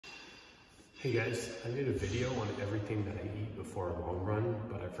Hey guys, I made a video on everything that I eat before a long run,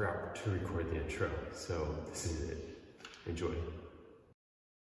 but I forgot to record the intro, so this is it. Enjoy.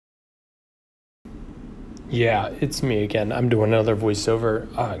 Yeah, it's me again. I'm doing another voiceover.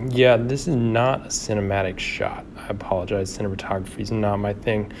 Yeah, this is not a cinematic shot. I apologize, cinematography is not my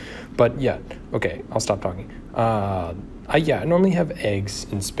thing. But yeah, okay, I'll stop talking. I normally have eggs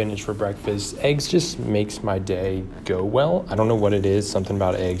and spinach for breakfast. Eggs just makes my day go well. I don't know what it is. Something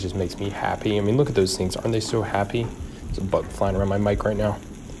about eggs just makes me happy. I mean, look at those things. Aren't they so happy? There's a bug flying around my mic right now.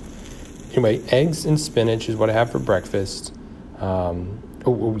 Anyway, eggs and spinach is what I have for breakfast.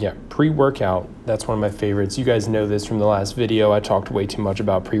 Pre-workout. That's one of my favorites. You guys know this from the last video. I talked way too much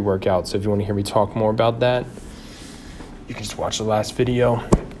about pre-workout, so if you want to hear me talk more about that, you can just watch the last video.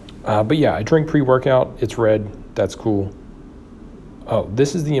 But yeah, I drink pre-workout. It's red. That's cool. Oh,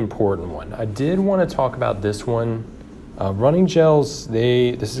 this is the important one. I did want to talk about this one. Running gels,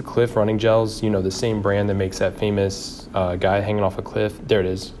 this is Cliff running gels, the same brand that makes that famous guy hanging off a cliff. There it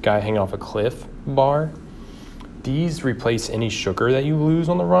is, guy hanging off a cliff bar. These replace any sugar that you lose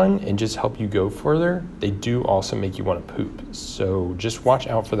on the run and just help you go further. They do also make you want to poop. So just watch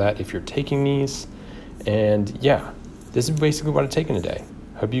out for that if you're taking these. And yeah, this is basically what I take in a day.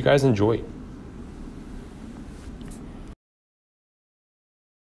 Hope you guys enjoy.